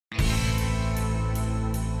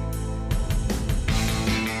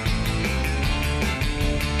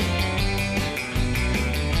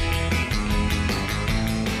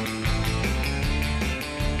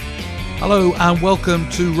Hello and welcome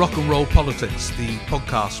to Rock and Roll Politics, the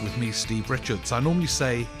podcast with me, Steve Richards. I normally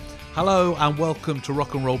say hello and welcome to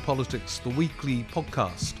Rock and Roll Politics, the weekly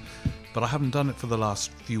podcast, but I haven't done it for the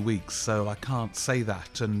last few weeks, so I can't say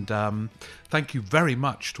that. And thank you very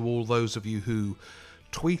much to all those of you who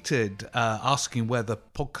tweeted asking where the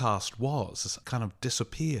podcast was. It's kind of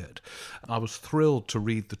disappeared. I was thrilled to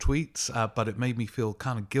read the tweets, but it made me feel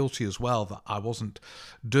kind of guilty as well that I wasn't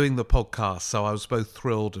doing the podcast, so I was both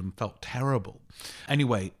thrilled and felt terrible.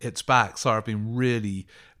 Anyway, it's back. Sorry, I've been really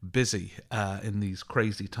busy in these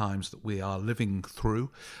crazy times that we are living through,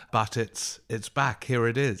 but it's back. Here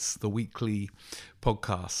it is, the weekly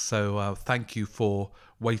podcast. So thank you for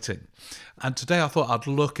waiting. And today I thought I'd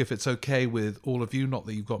look if it's okay with all of you, not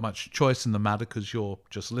that you've got much choice in the matter because you're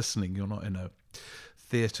just listening, you're not in a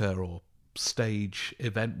theatre or stage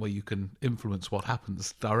event where you can influence what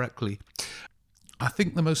happens directly. I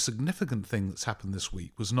think the most significant thing that's happened this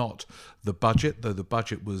week was not the budget, though the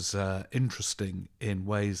budget was interesting in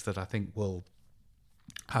ways that I think will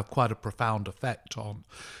have quite a profound effect on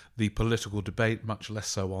the political debate, much less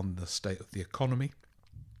so on the state of the economy.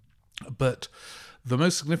 But the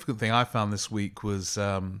most significant thing I found this week was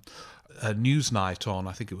a news night on,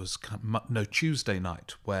 I think it was Tuesday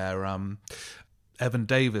night, where Evan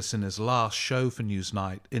Davis in his last show for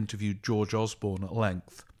Newsnight interviewed George Osborne at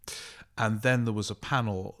length. And then there was a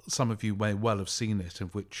panel, some of you may well have seen it, in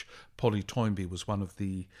which Polly Toynbee was one of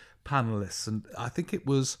the panellists. And I think it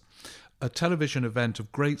was a television event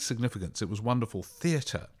of great significance. It was wonderful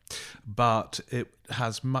theatre, but it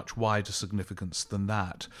has much wider significance than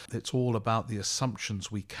that. It's all about the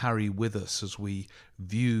assumptions we carry with us as we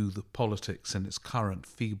view the politics in its current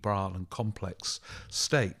febrile and complex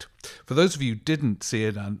state. For those of you who didn't see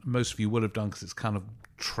it, and most of you will have done because it's kind of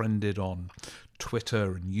trended on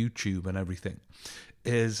Twitter and YouTube and everything,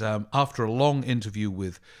 is after a long interview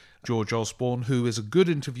with George Osborne, who is a good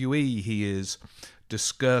interviewee. He is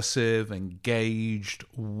discursive, engaged,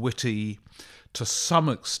 witty, to some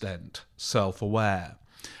extent self-aware.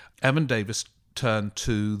 Evan Davis turned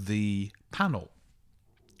to the panel,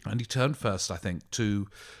 and he turned first, I think, to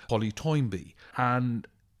Polly Toynbee. And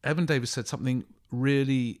Evan Davis said something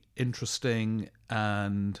really interesting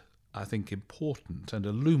and I think important and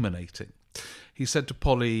illuminating. He said to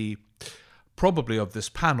Polly, probably of this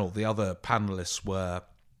panel, the other panellists were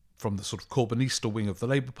from the sort of Corbynista wing of the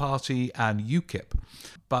Labour Party and UKIP.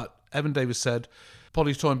 But Evan Davis said,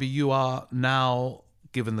 Polly Toynbee, you are now,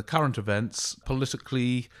 given the current events,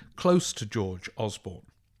 politically close to George Osborne.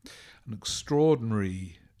 An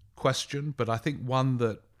extraordinary question, but I think one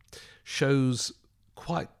that shows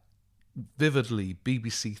quite vividly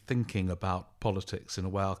BBC thinking about politics in a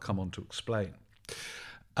way I'll come on to explain.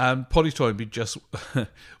 Polly Toynbee just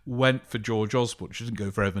went for George Osborne. She didn't go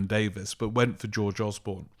for Evan Davis, but went for George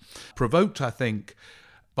Osborne. Provoked, I think,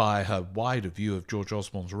 by her wider view of George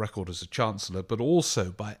Osborne's record as a Chancellor, but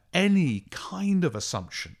also by any kind of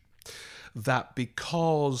assumption that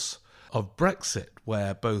because of Brexit,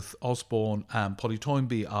 where both Osborne and Polly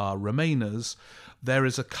Toynbee are Remainers, there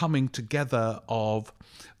is a coming together of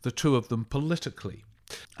the two of them politically.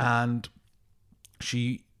 And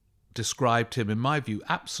she described him, in my view,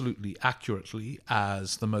 absolutely accurately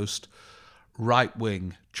as the most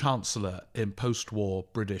right-wing chancellor in post-war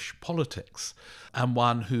British politics, and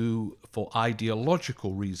one who, for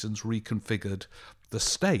ideological reasons, reconfigured the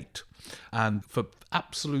state. And for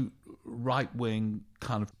absolute right-wing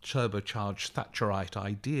kind of turbocharged Thatcherite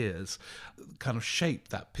ideas, kind of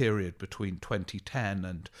shaped that period between 2010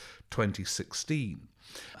 and 2016.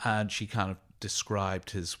 And she kind of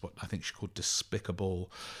described his, what I think she called despicable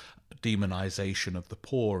demonisation of the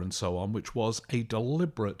poor and so on, which was a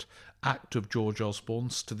deliberate act of George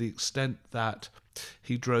Osborne's to the extent that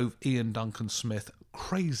he drove Ian Duncan Smith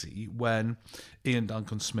crazy when Ian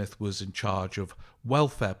Duncan Smith was in charge of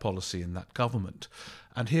welfare policy in that government.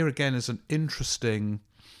 And here again is an interesting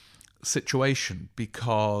situation,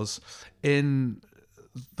 because in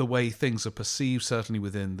the way things are perceived, certainly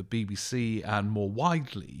within the BBC and more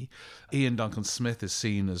widely, Ian Duncan Smith is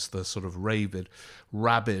seen as the sort of rabid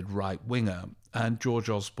right-winger, and George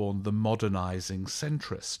Osborne the modernising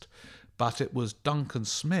centrist. But it was Duncan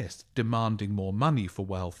Smith demanding more money for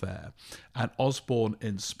welfare, and Osborne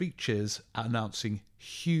in speeches announcing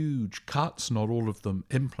huge cuts, not all of them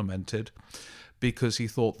implemented, because he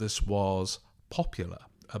thought this was popular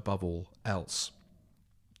above all else.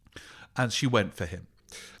 And she went for him.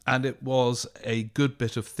 And it was a good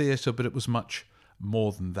bit of theatre, but it was much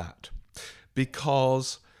more than that.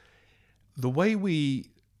 Because the way we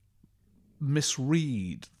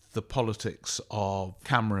misread the politics of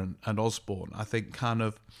Cameron and Osborne, I think, kind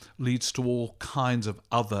of leads to all kinds of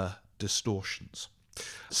other distortions.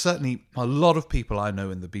 Certainly, a lot of people I know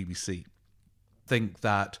in the BBC think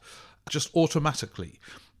that just automatically,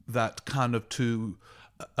 that kind of to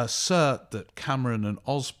assert that Cameron and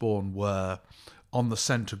Osborne were on the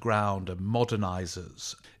centre ground and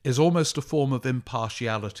modernisers is almost a form of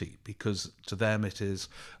impartiality, because to them it is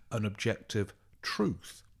an objective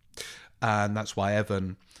truth. And that's why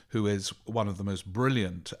Evan, who is one of the most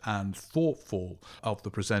brilliant and thoughtful of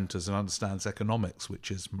the presenters and understands economics,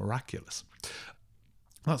 which is miraculous,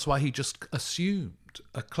 that's why he just assumed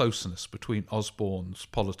a closeness between Osborne's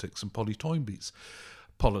politics and Polly Toynbee's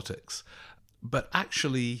politics. But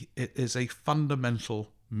actually, it is a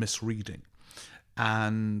fundamental misreading.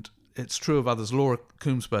 And it's true of others. Laura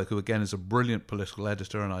Koomsberg, who again is a brilliant political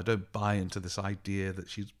editor, and I don't buy into this idea that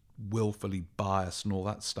she's willfully biased and all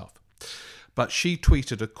that stuff. But she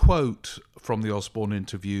tweeted a quote from the Osborne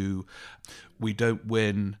interview: "We don't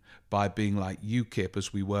win by being like UKIP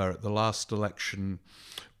as we were at the last election,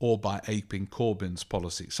 or by aping Corbyn's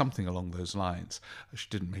policy," something along those lines. She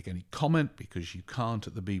didn't make any comment because you can't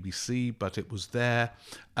at the BBC, but it was there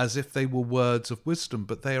as if they were words of wisdom,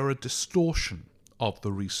 but they are a distortion of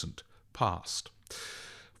the recent past.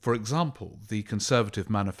 For example, the Conservative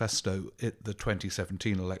manifesto at the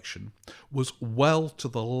 2017 election was well to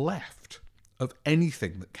the left of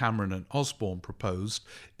anything that Cameron and Osborne proposed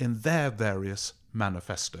in their various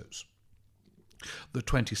manifestos. The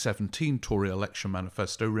 2017 Tory election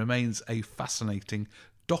manifesto remains a fascinating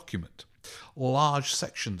document. Large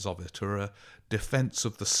sections of it are a defence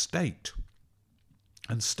of the state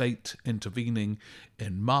and state intervening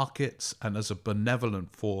in markets and as a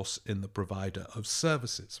benevolent force in the provider of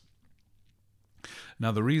services.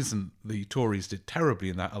 Now, the reason the Tories did terribly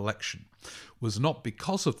in that election was not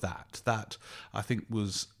because of that. That, I think,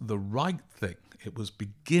 was the right thing. It was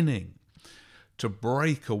beginning to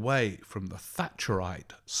break away from the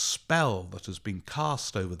Thatcherite spell that has been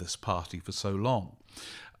cast over this party for so long.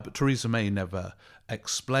 But Theresa May never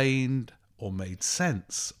explained or made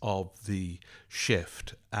sense of the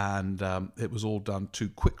shift, and it was all done too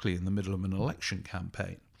quickly in the middle of an election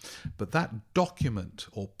campaign. But that document,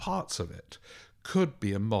 or parts of it, could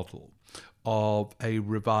be a model of a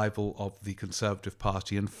revival of the Conservative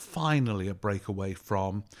Party and finally a breakaway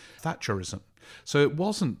from Thatcherism. So it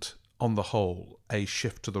wasn't, on the whole, a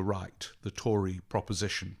shift to the right, the Tory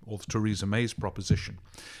proposition, or the Theresa May's proposition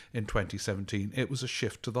in 2017. It was a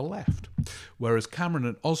shift to the left. Whereas Cameron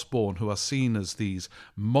and Osborne, who are seen as these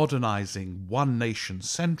modernising one nation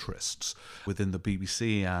centrists within the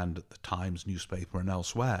BBC and at the Times newspaper and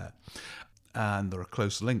elsewhere, and there are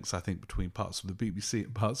close links, I think, between parts of the BBC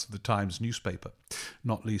and parts of the Times newspaper,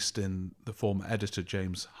 not least in the former editor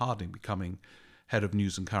James Harding becoming head of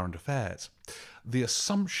news and current affairs. The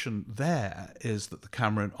assumption there is that the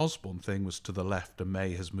Cameron-Osborne thing was to the left and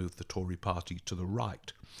May has moved the Tory party to the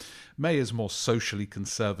right. May is more socially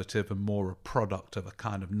conservative and more a product of a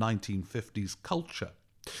kind of 1950s culture.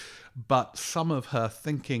 But some of her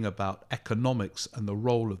thinking about economics and the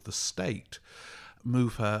role of the state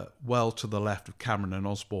move her well to the left of Cameron and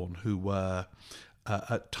Osborne, who were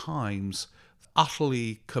at times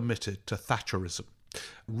utterly committed to Thatcherism,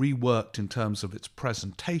 reworked in terms of its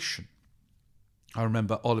presentation. I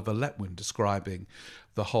remember Oliver Letwin describing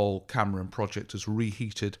the whole Cameron project as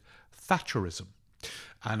reheated Thatcherism.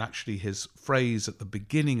 And actually his phrase at the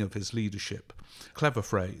beginning of his leadership, clever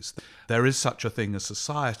phrase, "There is such a thing as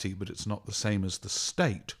society, but it's not the same as the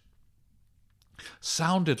state,"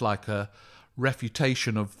 sounded like a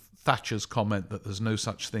refutation of Thatcher's comment that there's no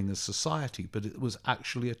such thing as society, but it was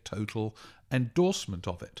actually a total endorsement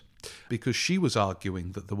of it, because she was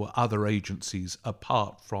arguing that there were other agencies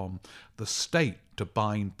apart from the state to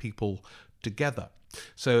bind people together.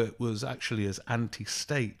 So it was actually as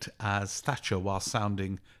anti-state as Thatcher, while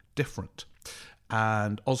sounding different.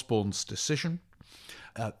 And Osborne's decision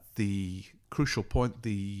at the crucial point,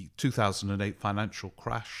 the 2008 financial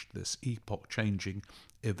crash, this epoch-changing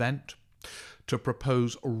event, to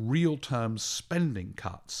propose real terms spending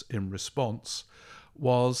cuts in response,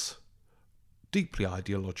 was deeply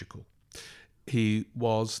ideological. He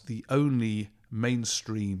was the only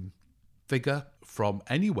mainstream figure from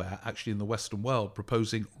anywhere, actually in the Western world,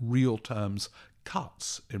 proposing real terms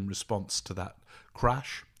cuts in response to that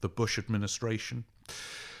crash. The Bush administration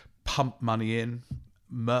pumped money in.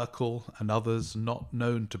 Merkel and others, not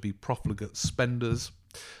known to be profligate spenders,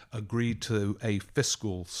 agreed to a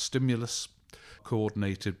fiscal stimulus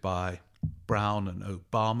coordinated by Brown and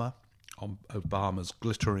Obama on Obama's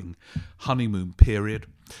glittering honeymoon period.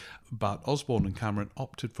 But Osborne and Cameron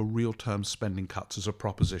opted for real-term spending cuts as a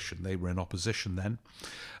proposition. They were in opposition then,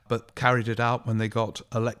 but carried it out when they got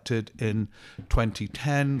elected in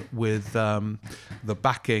 2010 with the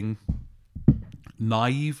backing,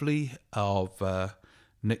 naively, of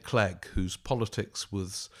Nick Clegg, whose politics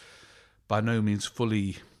was by no means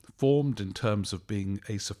fully formed in terms of being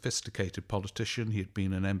a sophisticated politician. He had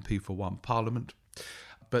been an MP for one parliament.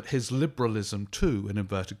 But his liberalism too, in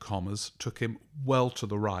inverted commas, took him well to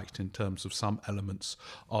the right in terms of some elements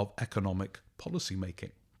of economic policy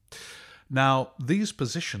making. Now, these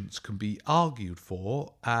positions can be argued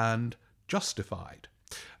for and justified.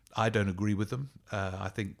 I don't agree with them. I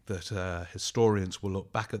think that historians will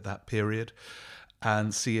look back at that period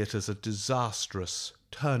and see it as a disastrous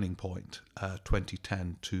turning point,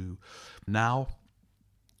 2010 to now,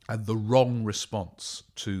 and the wrong response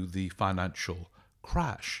to the financial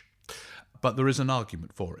crash. But there is an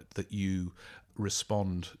argument for it, that you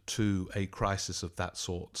respond to a crisis of that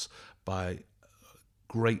sort by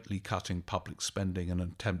greatly cutting public spending in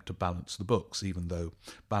an attempt to balance the books, even though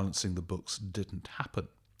balancing the books didn't happen.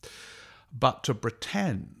 But to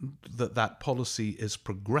pretend that that policy is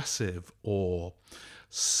progressive or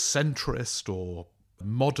centrist or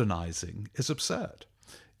modernizing is absurd.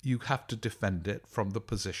 You have to defend it from the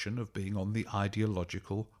position of being on the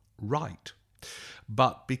ideological right.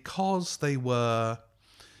 But because they were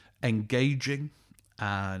engaging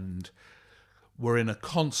and were in a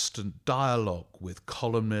constant dialogue with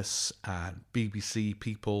columnists and BBC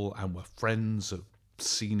people and were friends of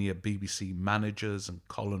senior BBC managers and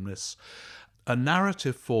columnists, a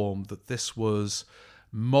narrative formed that this was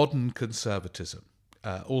modern conservatism.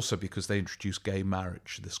 Also because they introduced gay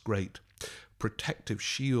marriage, this great protective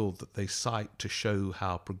shield that they cite to show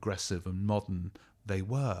how progressive and modern they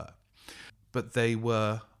were. But they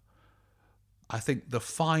were, I think, the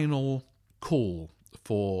final call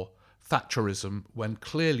for Thatcherism, when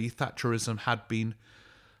clearly Thatcherism had been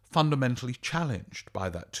fundamentally challenged by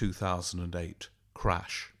that 2008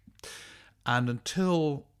 crash. And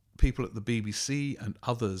until people at the BBC and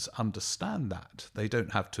others understand that, they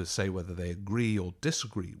don't have to say whether they agree or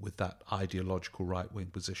disagree with that ideological right-wing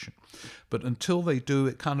position. But until they do,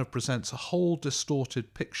 it kind of presents a whole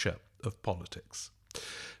distorted picture of politics.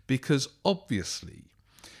 Because obviously,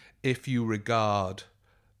 if you regard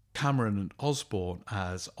Cameron and Osborne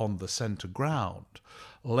as on the centre ground,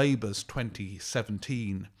 Labour's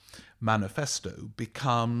 2017 manifesto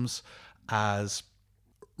becomes as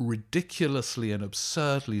ridiculously and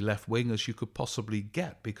absurdly left-wing as you could possibly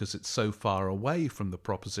get, because it's so far away from the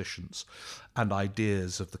propositions and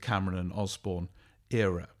ideas of the Cameron and Osborne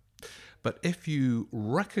era. But if you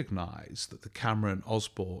recognise that the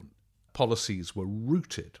Cameron-Osborne policies were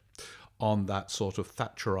rooted on that sort of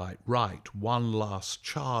Thatcherite right, one last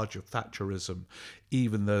charge of Thatcherism,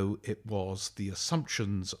 even though it was the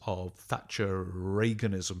assumptions of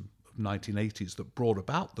Thatcher-Reaganism of 1980s that brought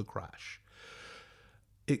about the crash,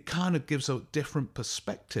 it kind of gives a different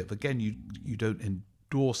perspective. Again, you don't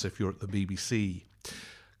endorse, if you're at the BBC,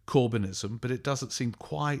 Corbynism, but it doesn't seem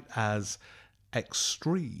quite as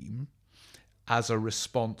extreme as a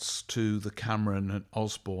response to the Cameron and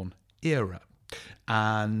Osborne era.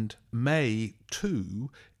 And May, too,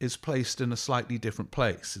 is placed in a slightly different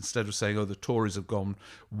place. Instead of saying, the Tories have gone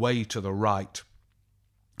way to the right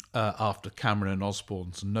after Cameron and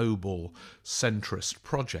Osborne's noble centrist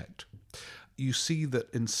project, you see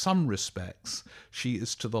that in some respects she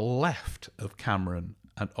is to the left of Cameron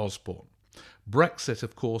and Osborne. Brexit,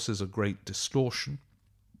 of course, is a great distortion.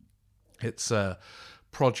 It's a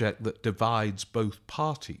project that divides both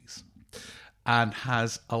parties and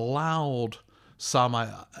has allowed some,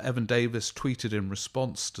 Evan Davis tweeted in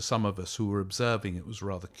response to some of us who were observing, it was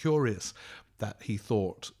rather curious, that he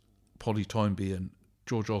thought Polly Toynbee and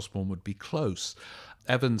George Osborne would be close.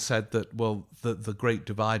 Evan said that, the great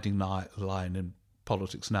dividing line in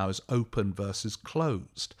politics now is open versus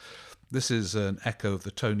closed. This is an echo of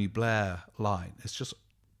the Tony Blair line. It's just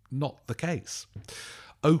not the case.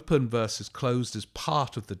 Open versus closed is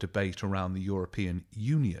part of the debate around the European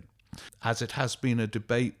Union, as it has been a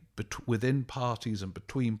debate within parties and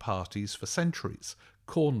between parties for centuries.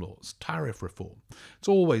 Corn laws, tariff reform, it's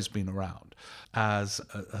always been around as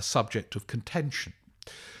a subject of contention.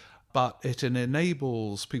 But it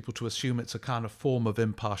enables people to assume it's a kind of form of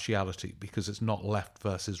impartiality because it's not left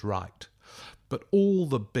versus right. But all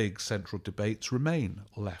the big central debates remain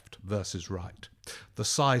left versus right. The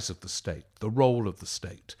size of the state, the role of the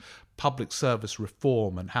state, public service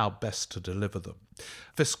reform and how best to deliver them,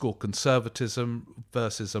 fiscal conservatism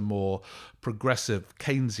versus a more progressive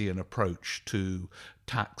Keynesian approach to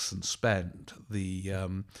tax and spend, the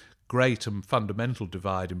great and fundamental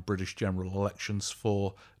divide in British general elections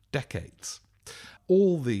for decades.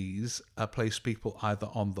 All these place people either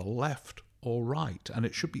on the left or right, and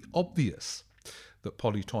it should be obvious that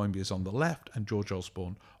Polly Toynbee is on the left and George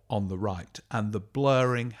Osborne on the right, and the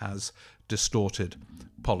blurring has distorted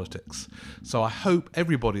politics. So I hope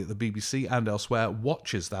everybody at the BBC and elsewhere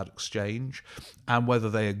watches that exchange, and whether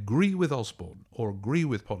they agree with Osborne or agree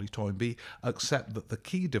with Polly Toynbee, accept that the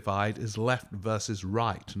key divide is left versus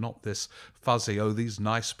right, not this fuzzy, oh, these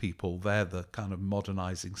nice people, they're the kind of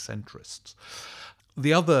modernising centrists.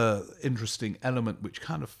 The other interesting element which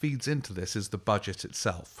kind of feeds into this is the budget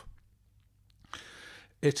itself.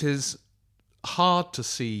 It is hard to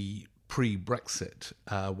see pre-Brexit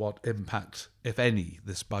what impact, if any,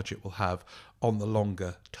 this budget will have on the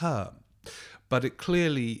longer term. But it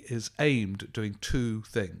clearly is aimed at doing two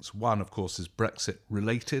things. One, of course, is Brexit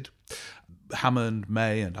related. Hammond,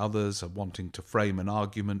 May and others are wanting to frame an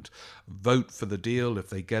argument, vote for the deal if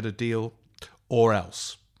they get a deal, or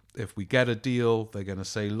else. If we get a deal, they're going to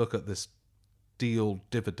say, look at this deal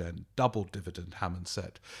dividend, double dividend, Hammond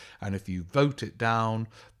said. And if you vote it down,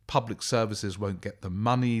 public services won't get the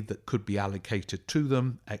money that could be allocated to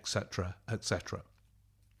them, etc., etc.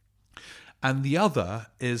 And the other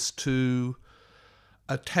is to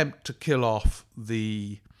attempt to kill off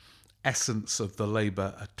the essence of the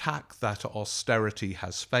Labour attack, that austerity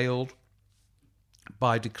has failed,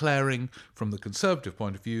 by declaring, from the Conservative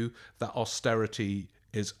point of view, that austerity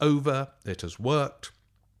is over, it has worked,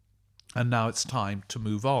 and now it's time to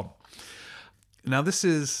move on. Now, this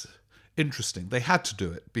is interesting. They had to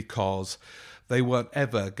do it because they weren't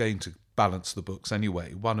ever going to balance the books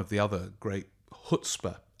anyway. One of the other great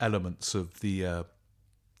chutzpah elements of the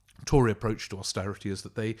Tory approach to austerity is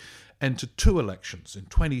that they entered two elections in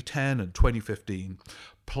 2010 and 2015,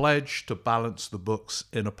 pledged to balance the books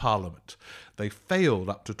in a parliament. They failed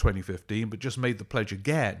up to 2015, but just made the pledge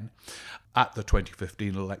again at the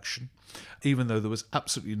 2015 election, even though there was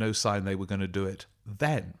absolutely no sign they were going to do it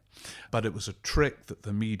then. But it was a trick that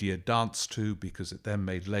the media danced to, because it then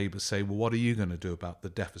made Labour say, well, what are you going to do about the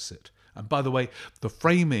deficit? And by the way, the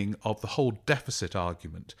framing of the whole deficit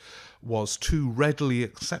argument was too readily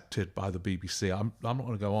accepted by the BBC. I'm not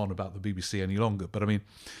going to go on about the BBC any longer, but I mean,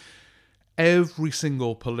 every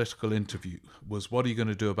single political interview was, what are you going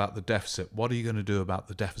to do about the deficit? What are you going to do about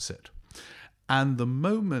the deficit? And the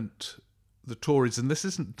moment the Tories, and this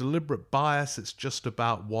isn't deliberate bias, it's just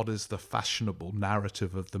about what is the fashionable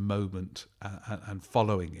narrative of the moment and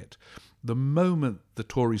following it. The moment the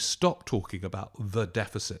Tories stopped talking about the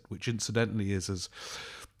deficit, which incidentally is as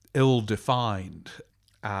ill-defined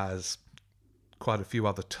as quite a few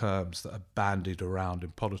other terms that are bandied around in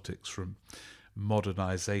politics, from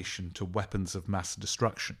modernisation to weapons of mass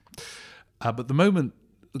destruction. But the moment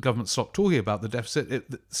the government stopped talking about the deficit,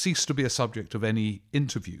 it ceased to be a subject of any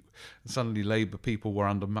interview. And suddenly Labour people were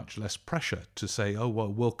under much less pressure to say, oh,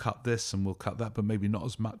 well, we'll cut this and we'll cut that, but maybe not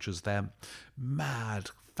as much as them.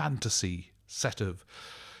 Mad fantasy set of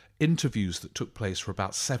interviews that took place for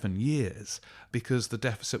about 7 years, because the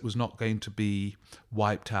deficit was not going to be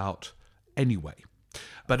wiped out anyway.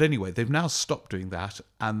 But anyway, they've now stopped doing that,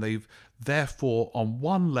 and they've therefore, on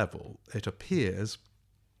one level, it appears,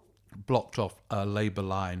 blocked off a Labour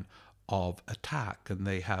line of attack, and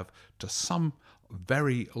they have, to some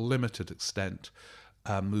very limited extent,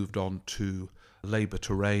 moved on to Labour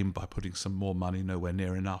terrain by putting some more money, nowhere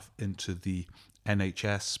near enough, into the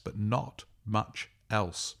NHS, but not much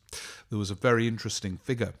else. There was a very interesting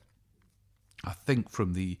figure, I think,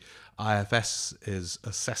 from the IFS's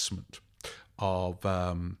assessment of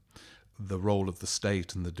the role of the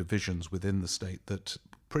state and the divisions within the state, that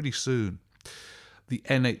pretty soon the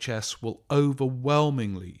NHS will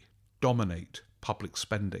overwhelmingly dominate public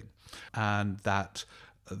spending, and that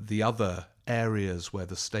the other areas where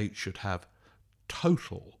the state should have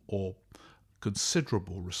total or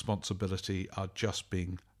considerable responsibility are just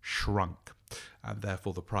being shrunk, and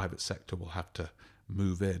therefore the private sector will have to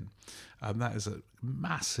move in. And that is a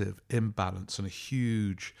massive imbalance and a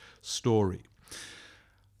huge story.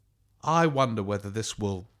 I wonder whether this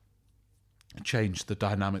will change the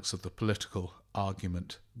dynamics of the political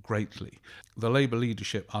argument greatly. The Labour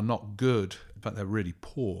leadership are not good, in fact they're really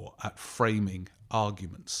poor at framing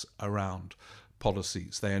arguments around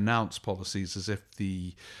policies. They announce policies as if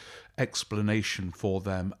the explanation for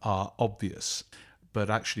them are obvious, but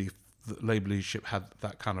actually if the Labour leadership had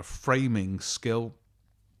that kind of framing skill,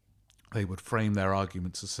 they would frame their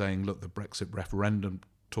arguments as saying, look, the Brexit referendum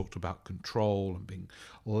talked about control and being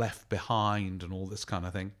left behind and all this kind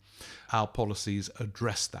of thing. Our policies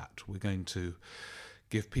address that. We're going to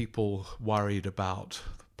give people worried about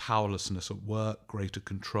powerlessness at work greater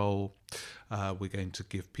control. We're going to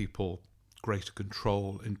give people greater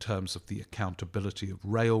control in terms of the accountability of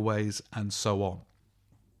railways and so on.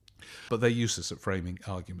 But they're useless at framing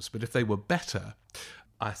arguments. But if they were better,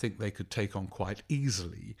 I think they could take on quite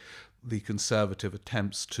easily the Conservative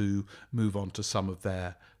attempts to move on to some of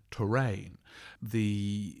their terrain.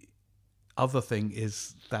 The other thing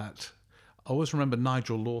is that I always remember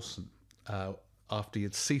Nigel Lawson, after he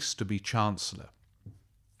had ceased to be Chancellor,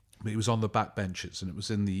 but he was on the backbenches, and it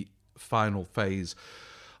was in the final phase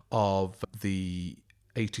of the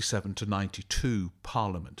 87 to 92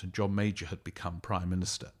 Parliament, and John Major had become Prime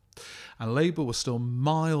Minister. And Labour was still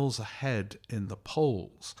miles ahead in the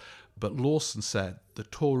polls, but Lawson said the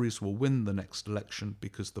Tories will win the next election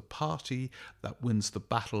because the party that wins the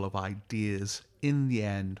battle of ideas in the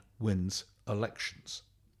end wins elections.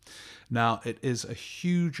 Now, it is a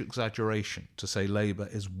huge exaggeration to say Labour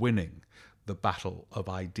is winning the battle of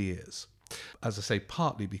ideas. As I say,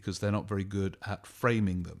 partly because they're not very good at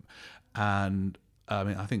framing them. And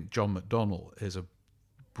I think John McDonnell is a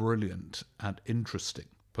brilliant and interesting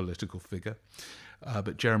political figure,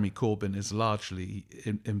 but Jeremy Corbyn is largely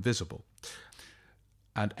invisible,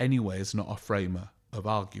 and anyway is not a framer of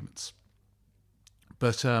arguments.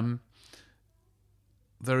 But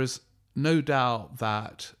there is no doubt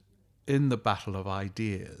that in the battle of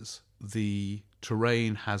ideas, the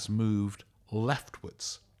terrain has moved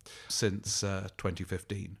leftwards since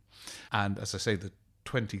 2015. And as I say, the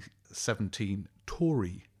 2017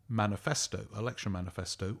 Tory manifesto, election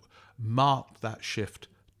manifesto, marked that shift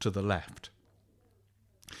to the left.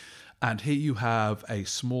 And here you have a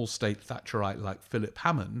small state Thatcherite like Philip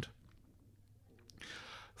Hammond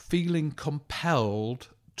feeling compelled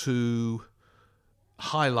to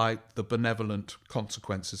highlight the benevolent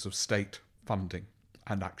consequences of state funding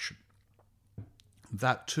and action.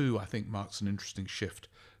 That too, I think, marks an interesting shift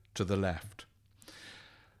to the left.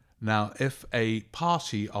 Now, if a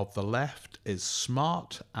party of the left is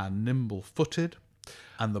smart and nimble-footed,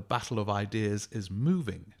 and the battle of ideas is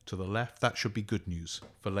moving to the left, that should be good news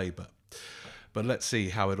for Labour. But let's see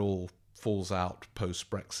how it all falls out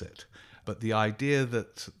post-Brexit. But the idea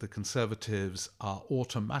that the Conservatives are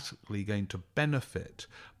automatically going to benefit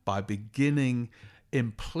by beginning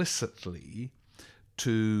implicitly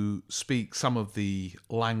to speak some of the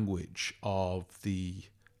language of the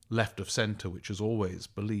left of centre, which has always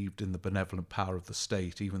believed in the benevolent power of the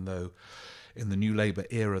state, even though in the New Labour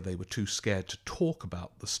era they were too scared to talk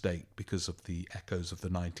about the state because of the echoes of the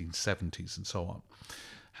 1970s and so on.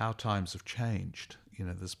 How times have changed.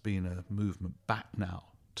 There's been a movement back now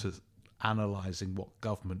to analysing what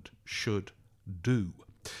government should do.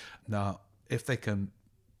 Now, if they can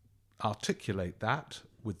articulate that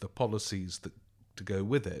with the policies that to go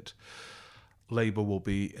with it, Labour will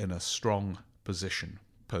be in a strong position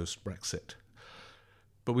post-Brexit.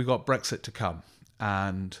 But we've got Brexit to come,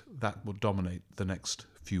 and that will dominate the next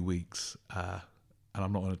few weeks. And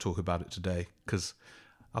I'm not going to talk about it today because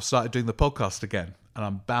I've started doing the podcast again, and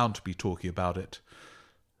I'm bound to be talking about it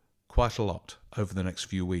quite a lot over the next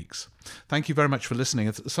few weeks. Thank you very much for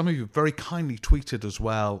listening. Some of you very kindly tweeted as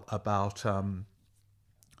well about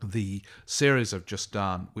the series I've just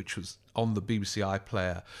done, which was on the BBC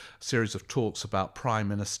iPlayer, a series of talks about prime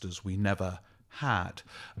ministers we never had,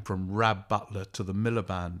 from Rab Butler to the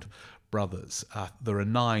Miliband brothers. There are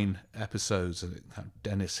 9 episodes,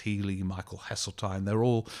 Dennis Healey, Michael Heseltine,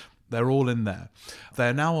 they're all in there.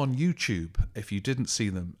 They're now on YouTube, if you didn't see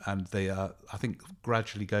them, and they are, I think,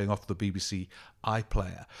 gradually going off the BBC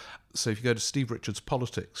iPlayer. So if you go to Steve Richards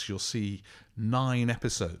Politics, you'll see 9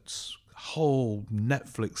 episodes, whole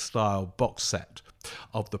Netflix-style box set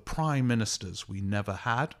of the prime ministers we never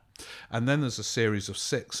had. And then there's a series of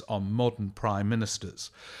 6 on modern prime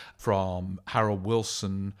ministers, from Harold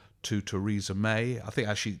Wilson to Theresa May. I think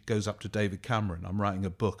actually it goes up to David Cameron. I'm writing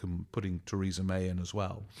a book and putting Theresa May in as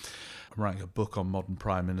well. I'm writing a book on modern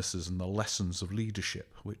prime ministers and the lessons of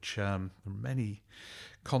leadership, which there are many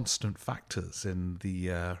constant factors in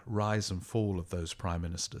the rise and fall of those prime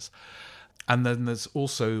ministers. And then there's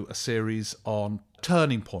also a series on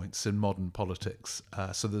turning points in modern politics.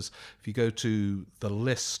 So there's, if you go to the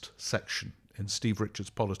list section in Steve Richards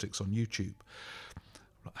Politics on YouTube,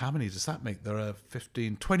 how many does that make? There are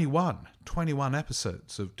 21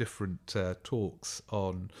 episodes of different talks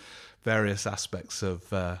on various aspects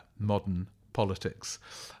of modern politics,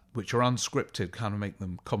 which are unscripted, kind of make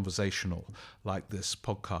them conversational, like this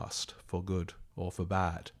podcast, for good or for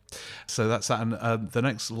bad. So that's that. And the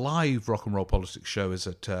next live Rock and Roll Politics show is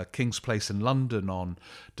at King's Place in London on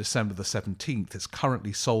December the 17th. It's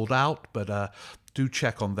currently sold out, but do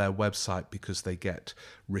check on their website because they get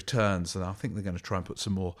returns, and I think they're going to try and put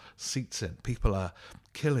some more seats in. People are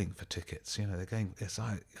killing for tickets. They're going. It's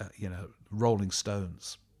like Rolling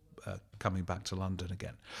Stones coming back to London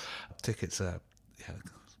again. Tickets are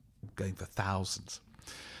going for thousands.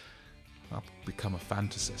 I've become a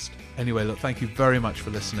fantasist. Anyway, look, thank you very much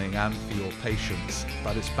for listening and for your patience,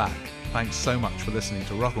 but it's back. Thanks so much for listening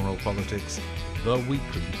to Rock and Roll Politics, the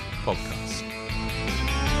weekly podcast.